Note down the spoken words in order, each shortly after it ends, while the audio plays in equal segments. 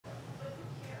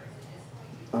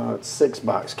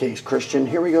6-box case. Christian,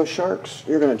 here we go, Sharks.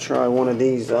 You're going to try one of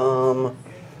these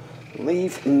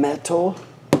leaf metal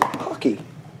hockey.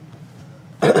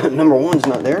 Number 1's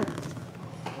not there.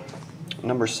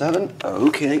 Number 7,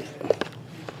 okay.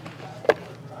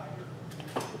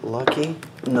 Lucky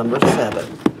number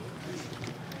 7.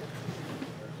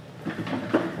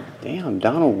 Damn,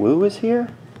 Donald Wu is here?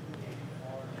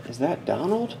 Is that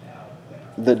Donald?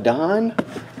 The Don?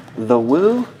 The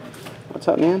Wu? What's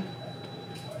up, man?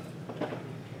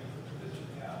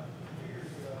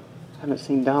 Haven't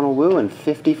seen Donald Wu in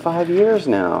 55 years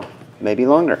now. Maybe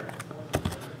longer.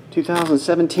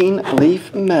 2017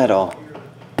 Leaf Metal.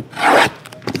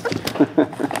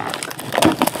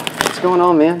 What's going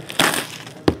on, man?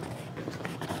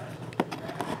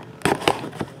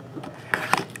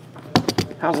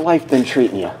 How's life been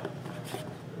treating you?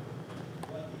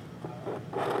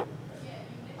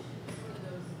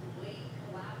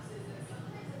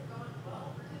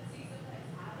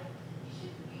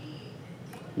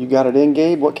 You got it in,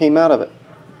 Gabe? What came out of it?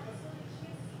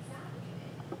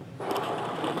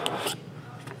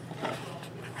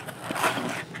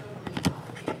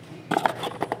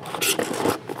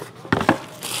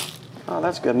 Oh,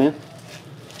 that's good, man.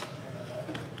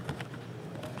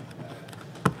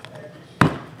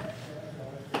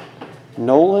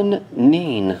 Nolan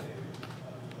Neen.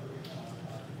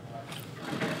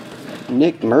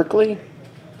 Nick Merkley.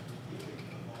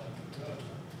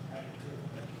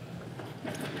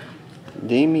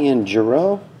 Damian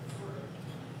Giroux.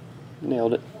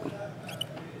 Nailed it.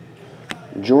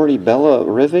 Jordy Bella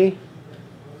Rivi.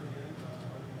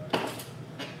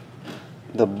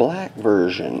 The black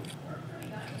version.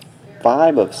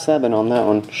 5 of 7 on that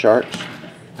one, Sharks.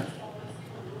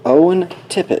 Owen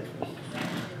Tippett.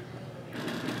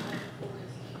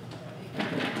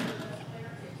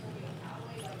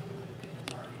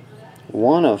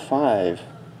 One of 5.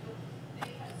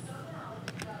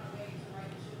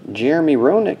 Jeremy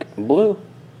Roenick, blue.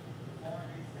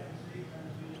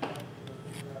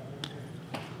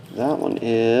 That one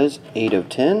is 8 of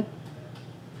 10.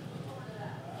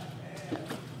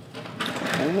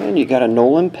 And you got a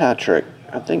Nolan Patrick.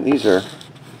 I think these are,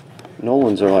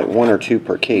 Nolans are like 1 or 2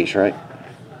 per case, right?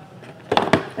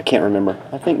 I can't remember.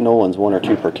 I think Nolan's 1 or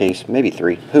 2 per case, maybe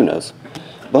 3. Who knows?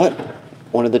 But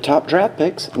one of the top draft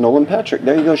picks, Nolan Patrick.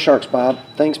 There you go, Sharks Bob.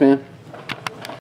 Thanks, man.